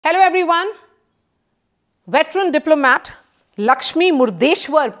everyone. Veteran diplomat Lakshmi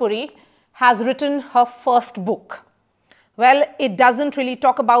Murdeshwar Puri has written her first book. Well, it doesn't really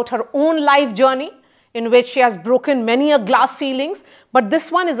talk about her own life journey in which she has broken many a glass ceilings, but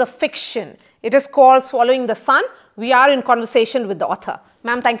this one is a fiction. It is called Swallowing the Sun. We are in conversation with the author.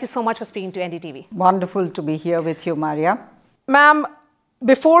 Ma'am, thank you so much for speaking to NDTV. Wonderful to be here with you, Marya. Ma'am,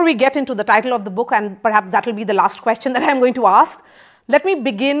 before we get into the title of the book, and perhaps that will be the last question that I'm going to ask, let me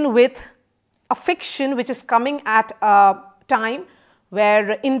begin with a fiction which is coming at a time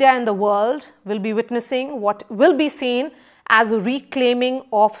where India and the world will be witnessing what will be seen as a reclaiming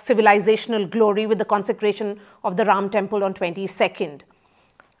of civilizational glory with the consecration of the Ram temple on 22nd.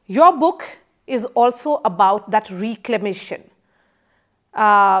 Your book is also about that reclamation.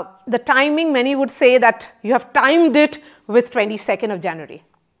 The timing, many would say that you have timed it with 22nd of January.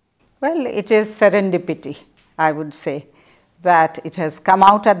 Well, it is serendipity, I would say, that it has come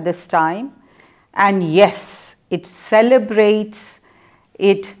out at this time. And yes, it celebrates,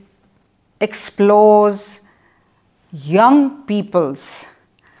 it explores young people's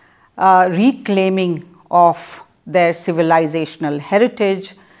reclaiming of their civilizational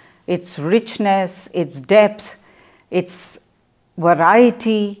heritage, its richness, its depth, its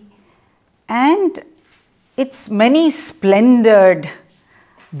variety, and its many splendored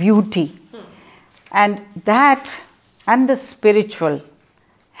beauty, and that and the spiritual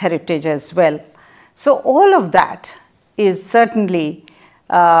heritage as well. So all of that is certainly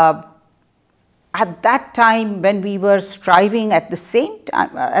at that time when we were striving at the same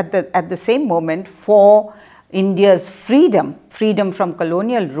time, at the same moment for India's freedom from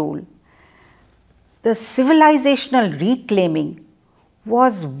colonial rule. The civilizational reclaiming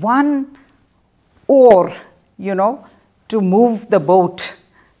was one oar, to move the boat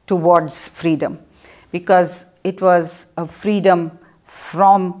towards freedom, because it was a freedom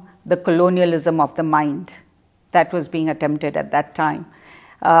from the colonialism of the mind that was being attempted at that time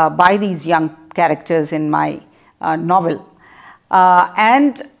by these young characters in my novel.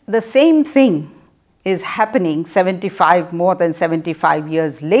 And the same thing is happening more than 75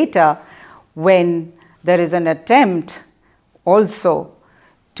 years later, when there is an attempt also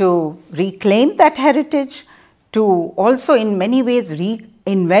to reclaim that heritage, to also in many ways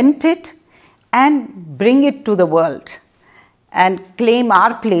reinvent it and bring it to the world and claim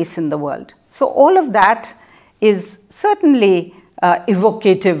our place in the world. So all of that is certainly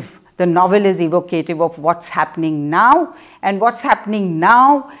evocative. The novel is evocative of what's happening now, and what's happening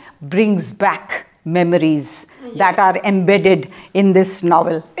now brings back memories that are embedded in this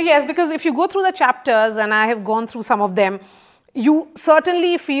novel. Yes, because if you go through the chapters, and I have gone through some of them, you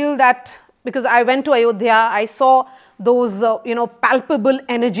certainly feel that, because I went to Ayodhya, I saw those palpable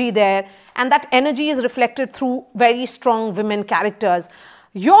energy there, and that energy is reflected through very strong women characters.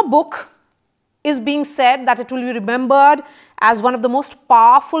 Your book is being said that it will be remembered as one of the most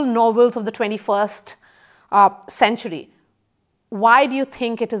powerful novels of the 21st century. Why do you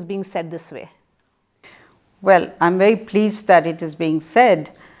think it is being said this way? Well, I'm very pleased that it is being said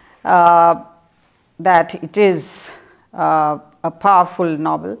that it is a powerful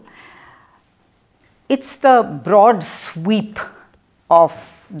novel. It's the broad sweep of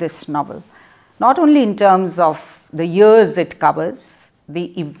this novel, not only in terms of the years it covers,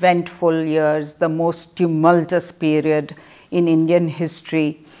 the eventful years, the most tumultuous period in Indian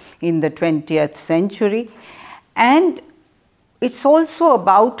history in the 20th century, and it's also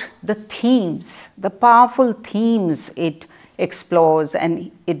about the themes, the powerful themes it explores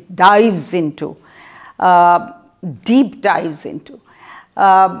and it dives into, deep dives into.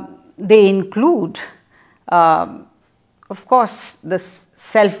 They include, of course,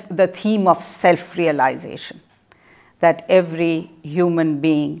 the theme of self-realization, that every human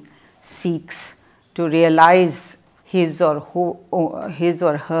being seeks to realize his or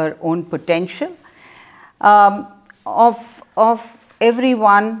her own potential, of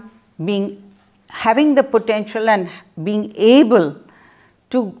everyone having the potential and being able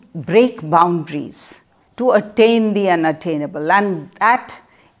to break boundaries, to attain the unattainable. And that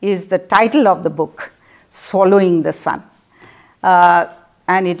is the title of the book, Swallowing the Sun.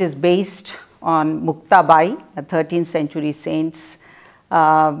 And it is based on Muktabai, a 13th century saint's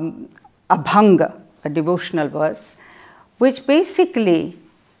Abhanga, a devotional verse, which basically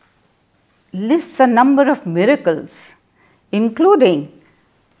lists a number of miracles, including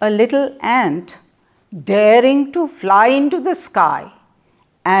a little ant daring to fly into the sky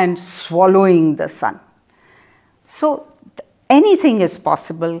and swallowing the sun. So anything is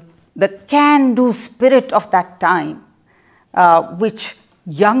possible. The can-do spirit of that time, which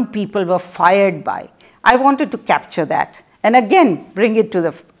young people were fired by, I wanted to capture that and again bring it to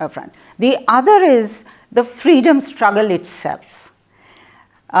the front. The other is the freedom struggle itself.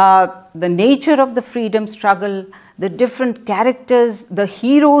 The nature of the freedom struggle, the different characters, the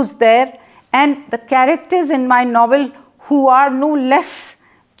heroes there, and the characters in my novel who are no less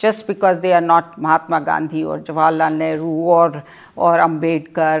just because they are not Mahatma Gandhi or Jawaharlal Nehru or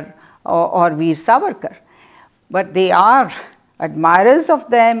Ambedkar or Veer Savarkar. But they are admirers of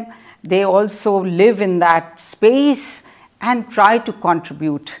them. They also live in that space and try to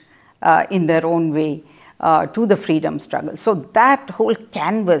contribute in their own way to the freedom struggle. So that whole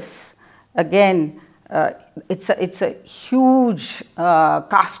canvas, again, it's a huge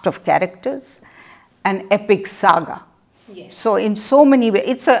cast of characters, an epic saga. Yes. So in so many ways,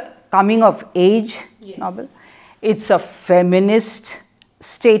 it's a coming of age novel. It's a feminist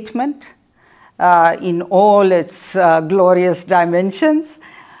statement in all its glorious dimensions.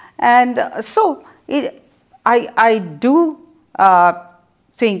 And so I do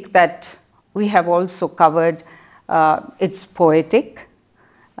think that we have also covered it's poetic,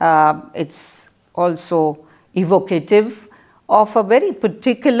 it's also evocative of a very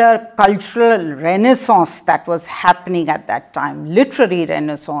particular cultural renaissance that was happening at that time, literary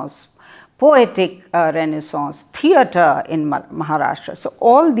renaissance, poetic renaissance, theatre in Maharashtra. So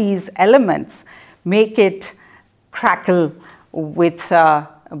all these elements make it crackle with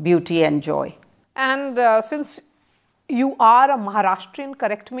beauty and joy. And since you are a Maharashtrian,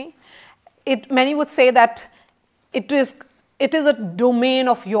 correct me, many would say that it is a domain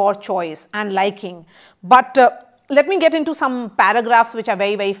of your choice and liking. But let me get into some paragraphs which are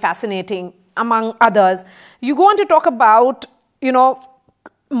very, very fascinating. Among others, you go on to talk about,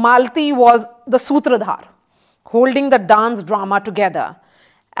 Malti was the Sutradhar, holding the dance drama together.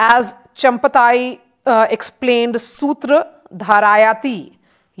 As Champatai explained, Sutra Dharayati,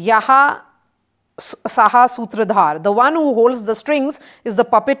 Yaha Saha Sutradhar. The one who holds the strings is the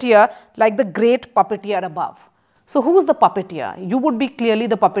puppeteer, like the great puppeteer above. So who's the puppeteer? You would be clearly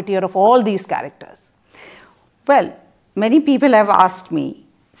the puppeteer of all these characters. Well, many people have asked me,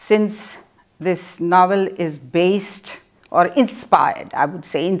 since this novel is based or inspired, I would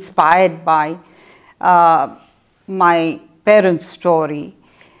say inspired by my parents' story,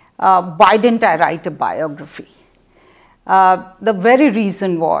 why didn't I write a biography? The very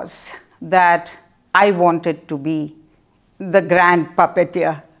reason was that I wanted to be the grand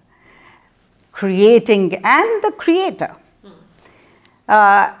puppeteer, creating and the creator.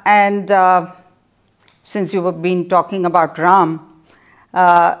 Since you have been talking about Ram,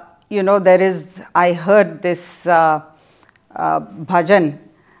 I heard this bhajan,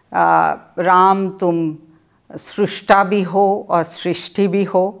 Ram tum srushta bhi ho or srishti bhi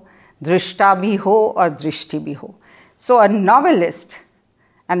ho, drishta bhi ho or drishti bhi ho. So a novelist,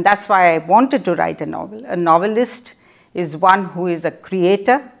 and that's why I wanted to write a novel. A novelist is one who is a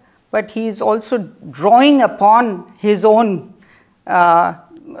creator, but he is also drawing upon his own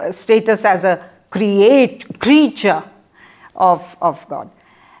status as a creature of God.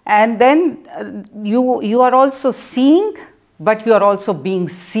 And then you are also seeing, but you are also being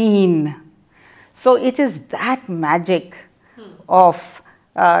seen. So it is that magic of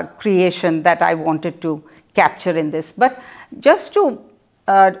creation that I wanted to capture in this. But just to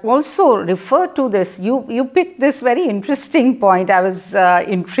also refer to this, you picked this very interesting point. I was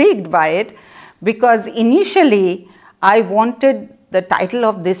intrigued by it because initially I wanted the title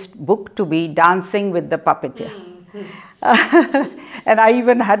of this book to be Dancing with the Puppeteer. And I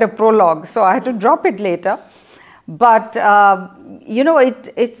even had a prologue, so I had to drop it later. But,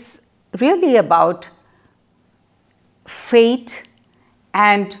 it's really about fate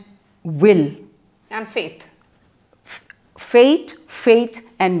and will. And faith. Fate, faith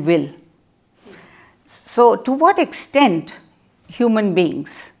and will. So to what extent human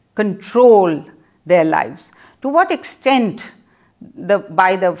beings control their lives? To what extent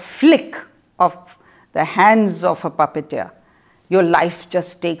by the flick of the hands of a puppeteer, your life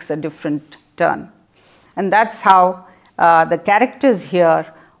just takes a different turn. And that's how the characters here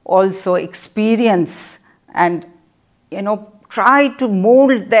also experience and, try to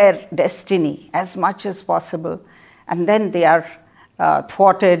mold their destiny as much as possible. And then they are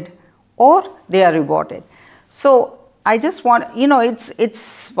thwarted or they are rewarded. So I just want,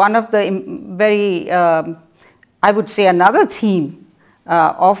 it's one of the very, I would say another theme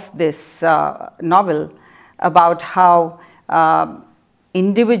of this novel about how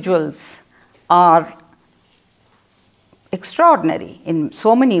individuals are extraordinary in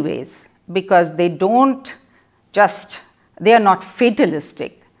so many ways because they are not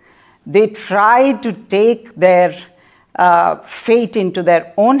fatalistic. They try to take their fate into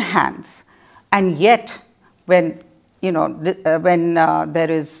their own hands, and yet when when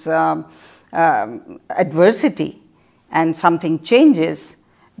there is adversity and something changes,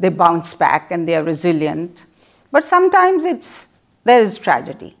 they bounce back and they are resilient. But sometimes there is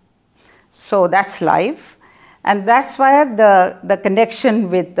tragedy. So that's life. And that's where the connection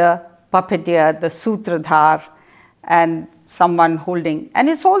with the puppeteer, the sutradhar, and someone holding, and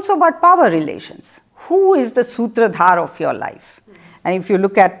it's also about power relations. Who is the sutradhar of your life? And if you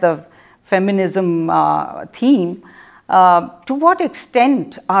look at the feminism theme, to what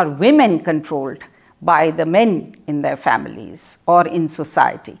extent are women controlled by the men in their families or in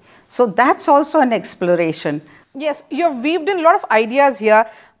society? So that's also an exploration. Yes, you have weaved in a lot of ideas here,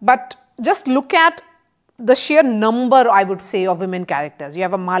 but just look at the sheer number, I would say, of women characters. You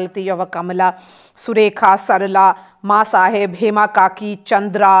have a Malati, you have a Kamala, Surekha, Sarala, Ma Sahib, Hema Kaki,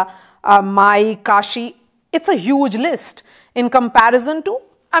 Chandra, Mai, Kashi. It's a huge list in comparison to,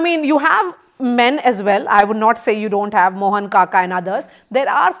 I mean, you have men as well. I would not say you don't have Mohan Kaka and others. There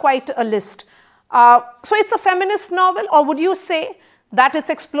are quite a list. So it's a feminist novel, or would you say that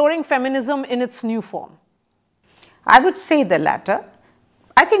it's exploring feminism in its new form? I would say the latter.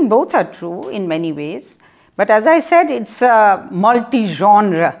 I think both are true in many ways. But as I said, it's a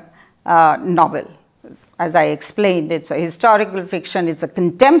multi-genre novel. As I explained, it's a historical fiction, it's a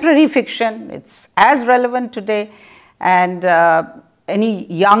contemporary fiction, it's as relevant today, and any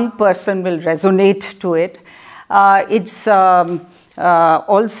young person will resonate to it. It's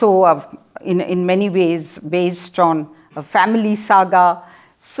also, in many ways, based on a family saga.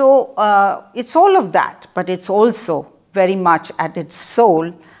 So it's all of that, but it's also very much at its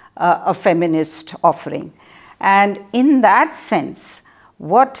soul a feminist offering. And in that sense,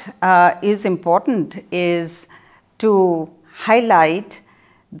 what is important is to highlight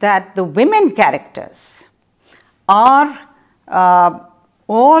that the women characters are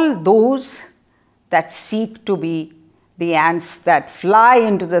all those that seek to be the ants that fly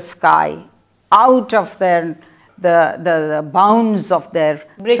into the sky out of the bounds of their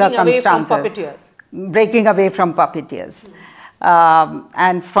circumstances. Breaking away from puppeteers.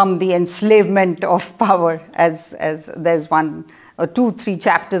 And from the enslavement of power, as there's 1 or 2, 3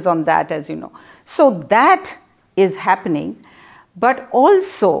 chapters on that, as you know. So that is happening, but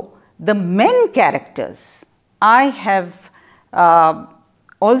also the men characters. I have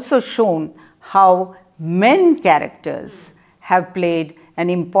also shown how men characters have played an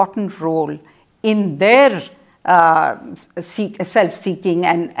important role in their self-seeking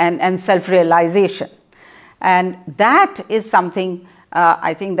and self-realization. And that is something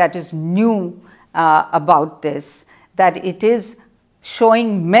I think that is new about this, that it is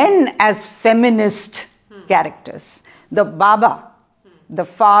showing men as feminist characters. The Baba, the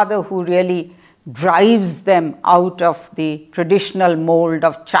father who really drives them out of the traditional mold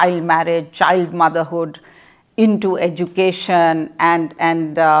of child marriage, child motherhood, into education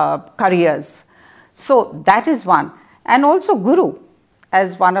and careers. So that is one. And also Guru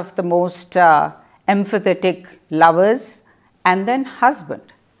as one of the most empathetic lovers, and then husband.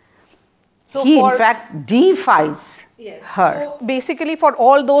 So he in fact deifies her. So basically, for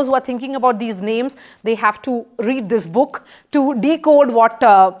all those who are thinking about these names, they have to read this book to decode what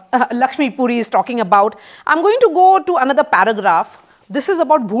Lakshmi Puri is talking about. I'm going to go to another paragraph. This is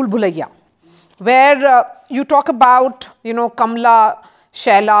about Bhool Bhulaiya, where you talk about, Kamla,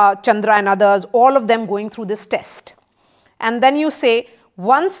 Shaila, Chandra and others, all of them going through this test. And then you say,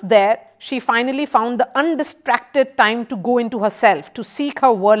 once there, she finally found the undistracted time to go into herself, to seek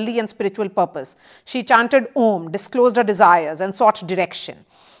her worldly and spiritual purpose. She chanted Om, disclosed her desires and sought direction.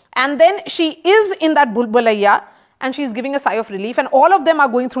 And then she is in that Bhool Bhulaiya and she's giving a sigh of relief, and all of them are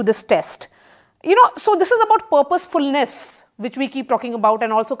going through this test. So this is about purposefulness, which we keep talking about,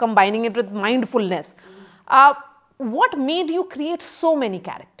 and also combining it with mindfulness. What made you create so many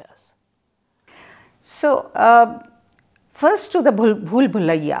characters? So, first to the Bhool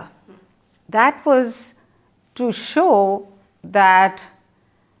Bhulaiya. That was to show that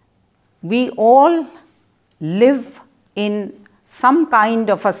we all live in some kind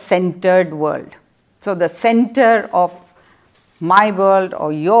of a centered world. So the center of my world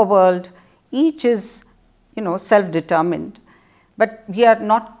or your world, each is, self-determined, but we are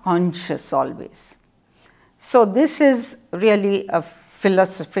not conscious always. So this is really a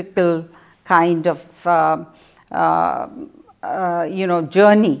philosophical kind of,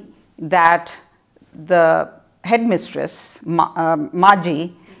 journey that the headmistress,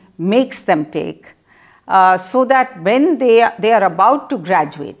 Maji, makes them take, so that when they are about to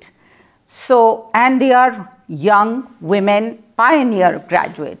graduate, and they are young women, pioneer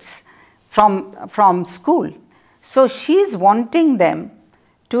graduates from school. So she's wanting them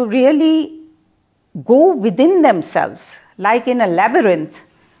to really go within themselves, like in a labyrinth.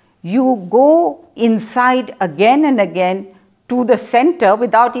 You go inside again and again to the center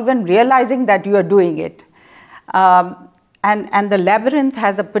without even realizing that you are doing it. And the labyrinth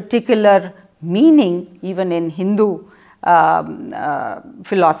has a particular meaning even in Hindu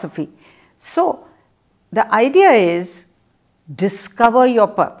philosophy. So the idea is discover your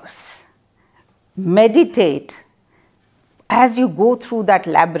purpose, meditate as you go through that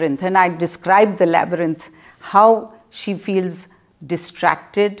labyrinth. And I described the labyrinth, how she feels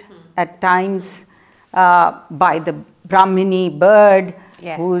distracted at times by the Brahmini bird,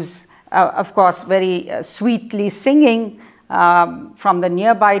 yes, who's of course very sweetly singing from the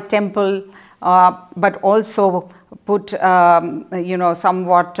nearby temple, but also put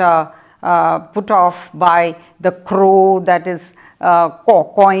somewhat put off by the crow that is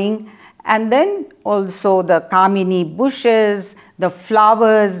cawing, and then also the Kamini bushes, the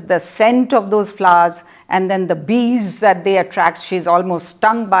flowers, the scent of those flowers, and then the bees that they attract, she's almost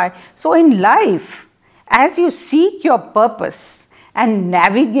stung by. So in life, as you seek your purpose and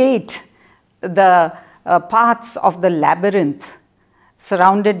navigate the paths of the labyrinth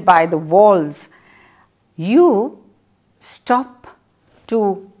surrounded by the walls, you must stop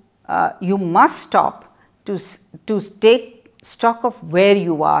to take stock of where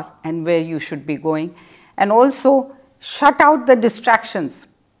you are and where you should be going, and also shut out the distractions,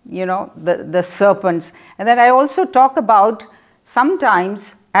 the serpents. And then I also talk about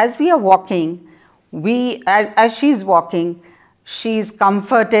sometimes as we are walking, as she's walking, she's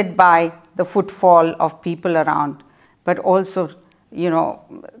comforted by the footfall of people around, but also,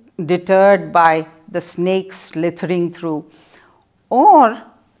 deterred by the snakes slithering through, or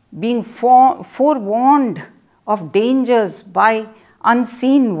being forewarned of dangers by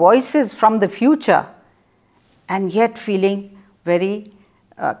unseen voices from the future, and yet feeling very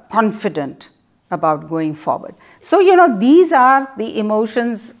confident about going forward. So, these are the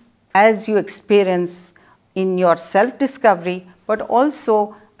emotions as you experience in your self-discovery, but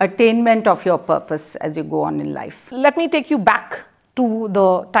also attainment of your purpose as you go on in life. Let me take you back to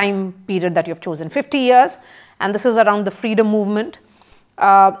the time period that you've chosen, 50 years, and this is around the freedom movement.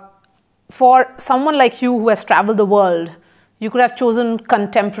 For someone like you who has traveled the world, you could have chosen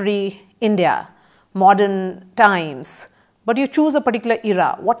contemporary India, modern times, but you choose a particular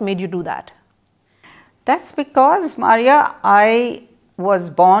era. What made you do that? That's because, Marya, I was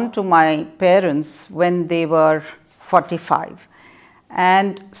born to my parents when they were 45.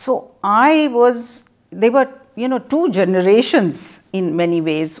 And so they were, 2 generations in many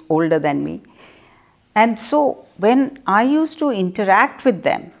ways older than me. And so when I used to interact with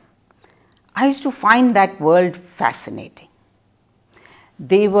them, I used to find that world fascinating.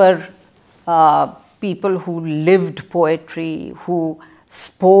 They were people who lived poetry, who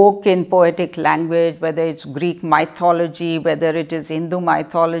spoke in poetic language, whether it's Greek mythology, whether it is Hindu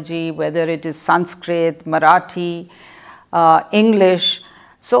mythology, whether it is Sanskrit, Marathi, English.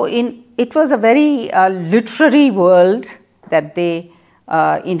 So it was a very literary world that they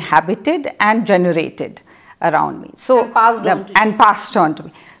inhabited and generated around me. So passed on to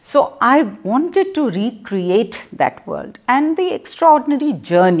me. So I wanted to recreate that world and the extraordinary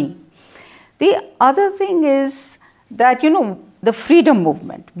journey. The other thing is that, the freedom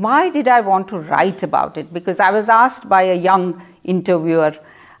movement. Why did I want to write about it? Because I was asked by a young interviewer,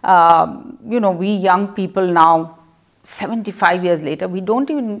 we young people now, 75 years later, we don't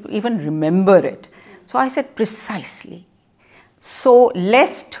even remember it. So I said, precisely. So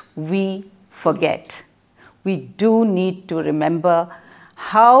lest we forget, we do need to remember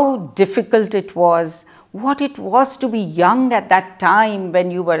how difficult it was, what it was to be young at that time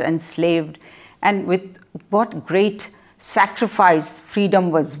when you were enslaved, and with what great sacrifice freedom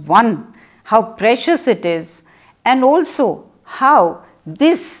was won, how precious it is, and also how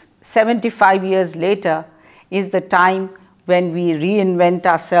this 75 years later is the time when we reinvent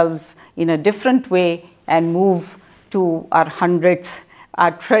ourselves in a different way and move to our 100th,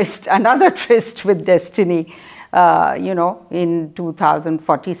 our tryst, another tryst with destiny, in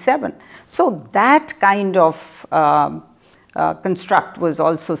 2047. So that kind of construct was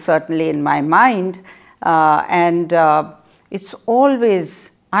also certainly in my mind, and it's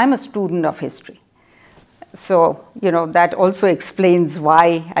always, I'm a student of history. So, that also explains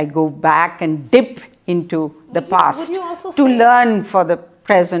why I go back and dip into the past to learn for the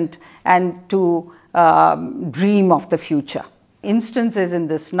present and to dream of the future. Instances in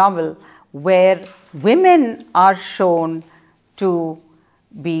this novel where women are shown to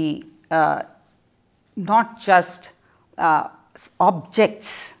be not just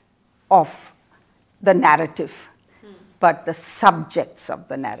objects of the narrative, but the subjects of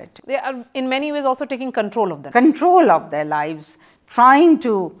the narrative. They are in many ways also taking control of them. Control of their lives, trying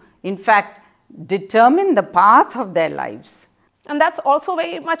to, in fact, determine the path of their lives. And that's also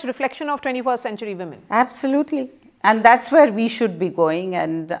very much reflection of 21st century women. Absolutely. And that's where we should be going.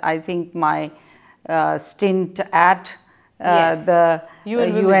 And I think my stint at the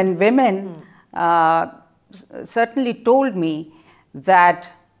UN Women certainly told me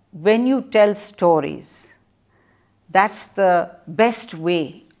that when you tell stories, that's the best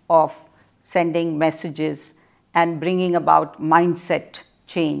way of sending messages and bringing about mindset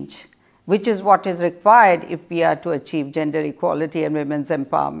change, which is what is required if we are to achieve gender equality and women's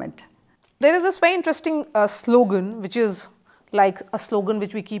empowerment. There is this very interesting slogan, which is like a slogan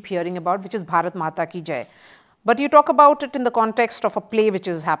which we keep hearing about, which is Bharat Mata Ki Jai. But you talk about it in the context of a play which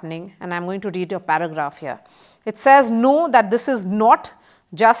is happening, and I'm going to read a paragraph here. It says, "Know that this is not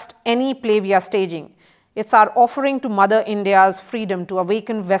just any play we are staging. It's our offering to Mother India's freedom to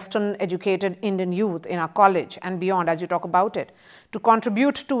awaken Western educated Indian youth in our college and beyond," as you talk about it, "to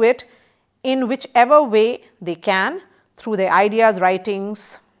contribute to it in whichever way they can through their ideas,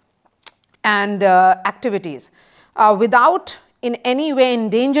 writings, and activities, without in any way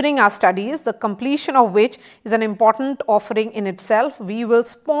endangering our studies, the completion of which is an important offering in itself. We will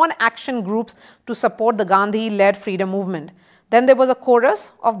spawn action groups to support the Gandhi-led freedom movement." Then there was a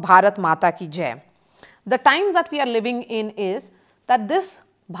chorus of Bharat Mata Ki Jai. The times that we are living in is that this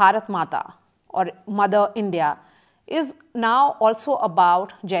Bharat Mata or Mother India is now also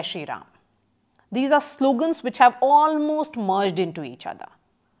about Jai Shri Ram. These are slogans which have almost merged into each other.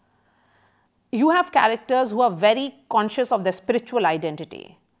 You have characters who are very conscious of their spiritual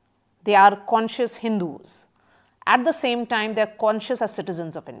identity. They are conscious Hindus. At the same time, they are conscious as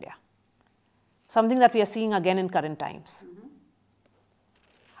citizens of India. Something that we are seeing again in current times.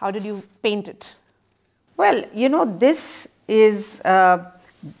 How did you paint it? Well, you know, this is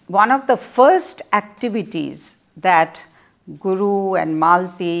one of the first activities that Guru and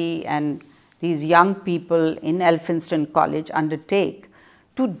Malti and these young people in Elphinstone College undertake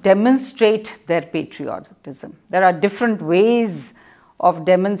to demonstrate their patriotism. There are different ways of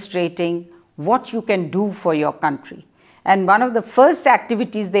demonstrating what you can do for your country. And one of the first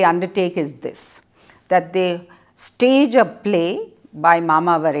activities they undertake is this, that they stage a play by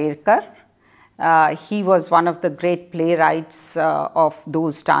Mama Varerkar. He was one of the great playwrights of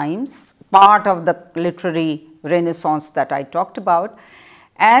those times, part of the literary renaissance that I talked about.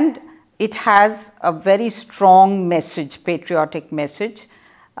 And it has a very strong message, patriotic message,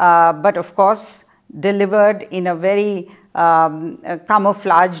 but of course delivered in a very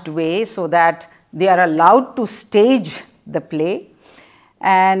camouflaged way so that they are allowed to stage the play.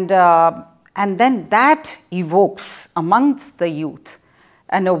 And then that evokes amongst the youth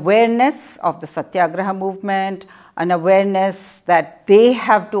an awareness of the Satyagraha movement, an awareness that they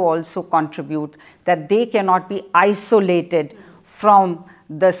have to also contribute, that they cannot be isolated from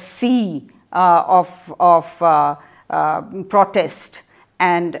the sea of protest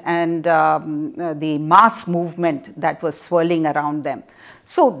and the mass movement that was swirling around them.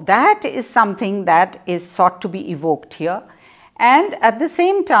 So that is something that is sought to be evoked here. And at the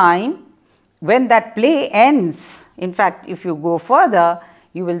same time, when that play ends, in fact, if you go further,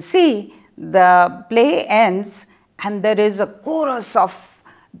 you will see the play ends and there is a chorus of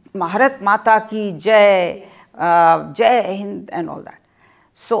Bharat Mata Ki Jai, Jai Hind and all that.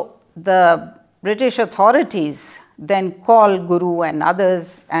 So the British authorities then call Guru and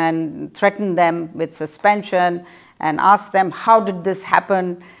others and threaten them with suspension and ask them, how did this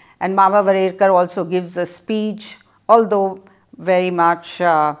happen? And Mama Varerkar also gives a speech, although very much,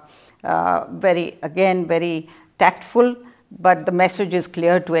 very tactful, but the message is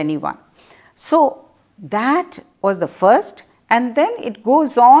clear to anyone. So that was the first, and then it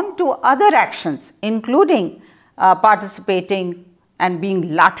goes on to other actions, including participating and being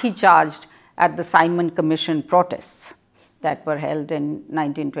lathi charged at the Simon Commission protests that were held in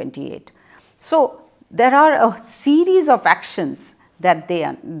 1928. So there are a series of actions that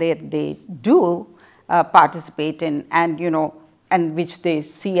they do participate in, and and which they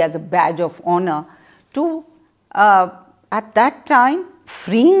see as a badge of honor to at that time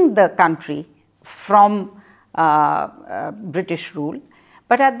freeing the country from British rule.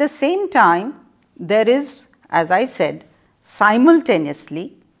 But at the same time, there is, as I said,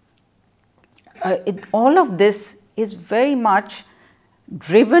 simultaneously, all of this is very much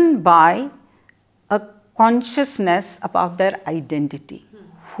driven by a consciousness about their identity.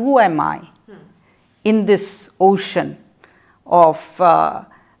 Who am I in this ocean of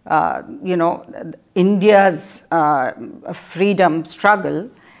India's freedom struggle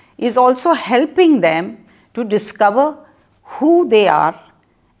is also helping them to discover who they are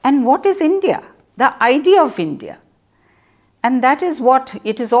and what is India, the idea of India. And that is what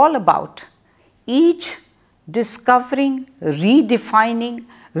it is all about. Each discovering, redefining,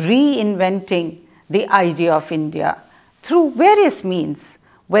 reinventing the idea of India through various means,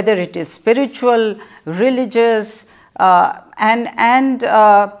 whether it is spiritual, religious, and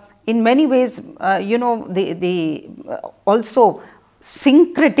in many ways, the also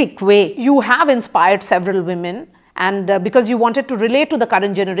syncretic way. You have inspired several women, and because you wanted to relate to the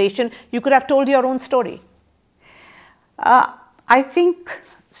current generation, you could have told your own story. I think,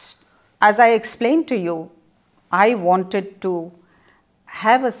 as I explained to you, I wanted to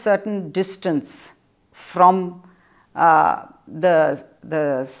have a certain distance from the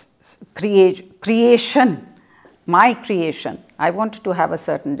creation, my creation. I wanted to have a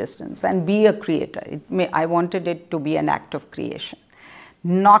certain distance and be a creator. I wanted it to be an act of creation,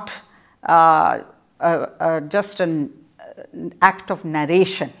 not just an act of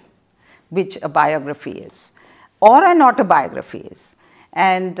narration, which a biography is, or an autobiography is.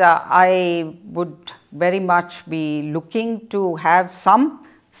 And I would very much be looking to have some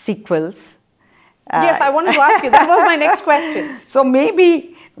sequels. Yes, I wanted to ask you, that was my next question. So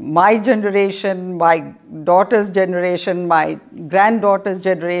maybe my generation, my daughter's generation, my granddaughter's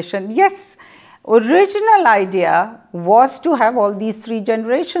generation, yes, original idea was to have all these 3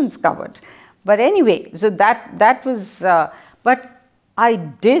 generations covered. But anyway, so that was, but I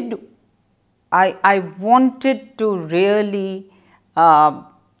wanted to really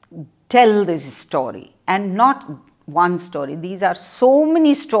tell this story, and not one story. These are so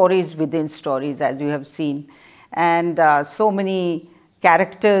many stories within stories, as you have seen, and so many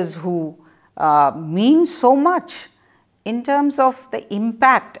characters who mean so much in terms of the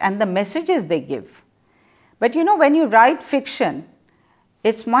impact and the messages they give. But you know, when you write fiction,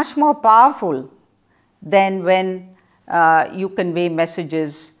 it's much more powerful than when you convey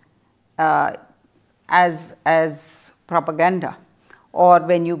messages as propaganda, or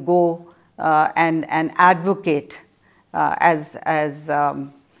when you go and advocate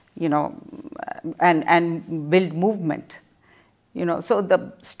you know, and build movement. You know, so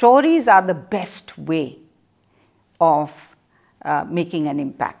the stories are the best way of making an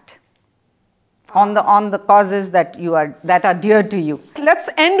impact on the causes that are dear to you. Let's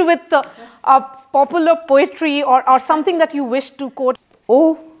end with the popular poetry or something that you wish to quote.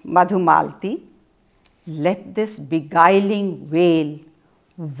 O Madhumalti, let this beguiling veil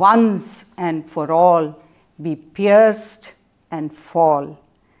once and for all be pierced and fall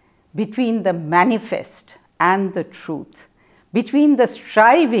between the manifest and the truth, between the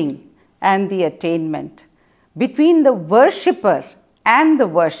striving and the attainment, between the worshipper and the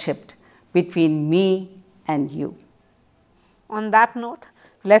worshipped, between me and you. On that note,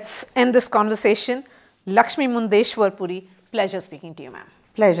 let's end this conversation. Lakshmi Murdeshwar Puri, pleasure speaking to you, ma'am.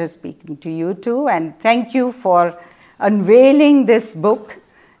 Pleasure speaking to you too, and thank you for unveiling this book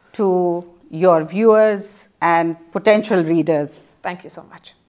to your viewers and potential readers. Thank you so much.